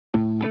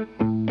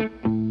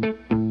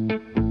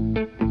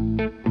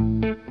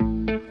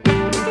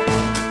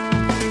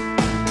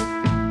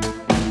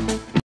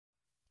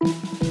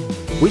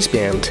we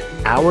spend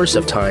hours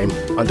of time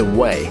on the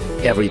way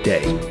every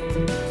day.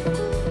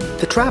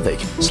 The traffic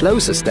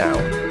slows us down.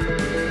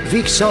 The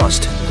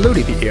exhaust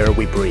polluted the air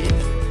we breathe.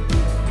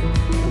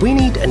 We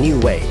need a new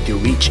way to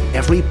reach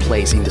every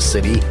place in the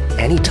city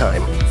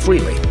anytime,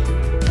 freely.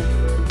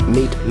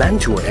 Meet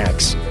Mantour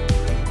X,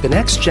 the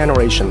next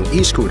generation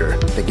e-scooter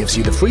that gives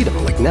you the freedom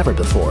like never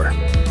before.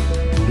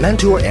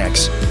 Mantour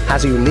X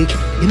has a unique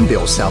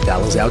inbuilt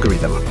self-balance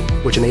algorithm,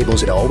 which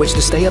enables it always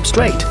to stay up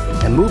straight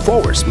and move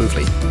forward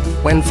smoothly.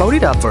 When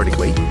folded up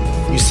vertically,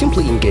 you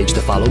simply engage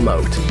the follow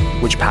mode,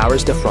 which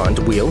powers the front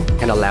wheel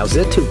and allows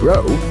it to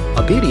roll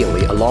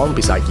obediently along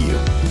beside you.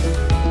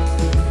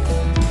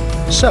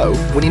 So,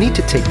 when you need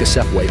to take the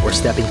subway or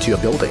step into a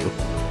building,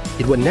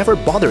 it would never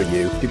bother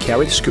you to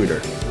carry the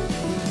scooter.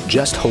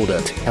 Just hold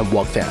it and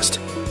walk fast.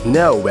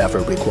 No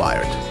effort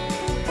required.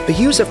 The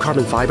use of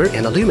carbon fiber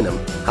and aluminum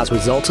has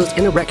resulted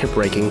in a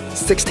record-breaking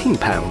 16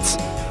 pounds.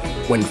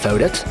 When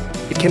folded,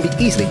 it can be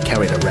easily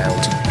carried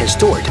around and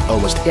stored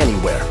almost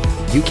anywhere.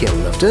 You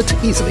can lift it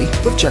easily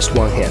with just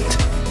one hand,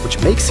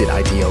 which makes it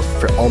ideal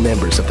for all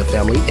members of the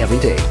family every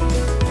day.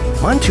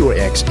 Mantour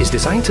X is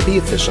designed to be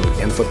efficient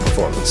and for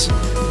performance.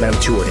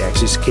 Mantour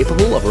X is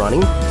capable of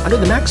running under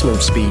the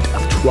maximum speed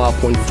of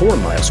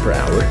 12.4 miles per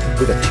hour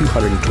with a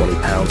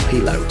 220-pound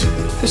payload.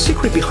 The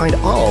secret behind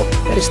all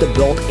that is the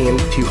built-in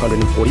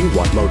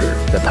 240-watt motor.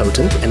 The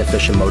potent and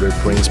efficient motor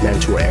brings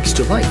Mantour X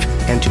to life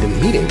and to the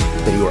meeting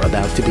that you are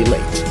about to be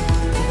late.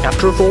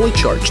 After fully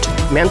charged,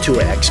 Mantour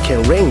X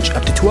can range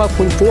up to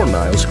 12.4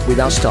 miles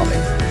without stopping.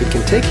 It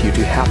can take you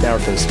to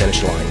half-marathon's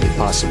finish line if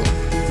possible.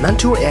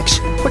 Mantour X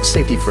puts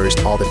safety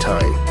first all the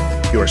time.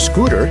 Your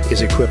scooter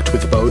is equipped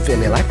with both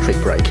an electric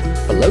brake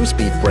for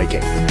low-speed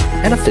braking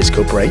and a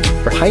physical brake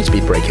for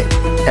high-speed braking.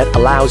 That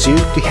allows you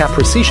to have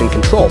precision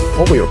control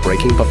over your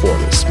braking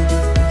performance.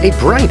 A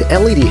bright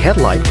LED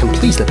headlight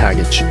completes the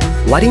package,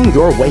 lighting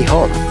your way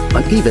home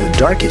on even the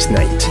darkest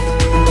night.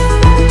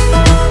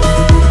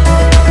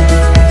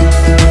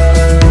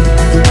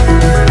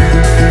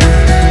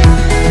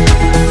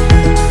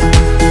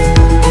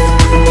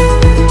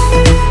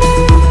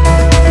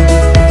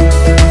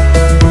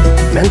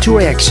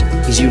 Mantour X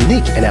is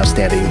unique and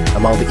outstanding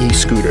among the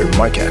e-scooter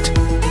market.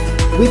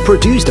 We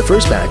produced the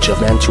first batch of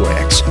Mantour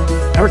X.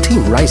 Our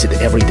team rides it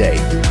every day.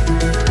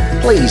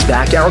 Please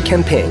back our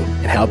campaign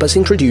and help us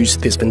introduce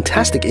this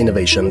fantastic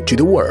innovation to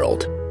the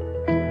world.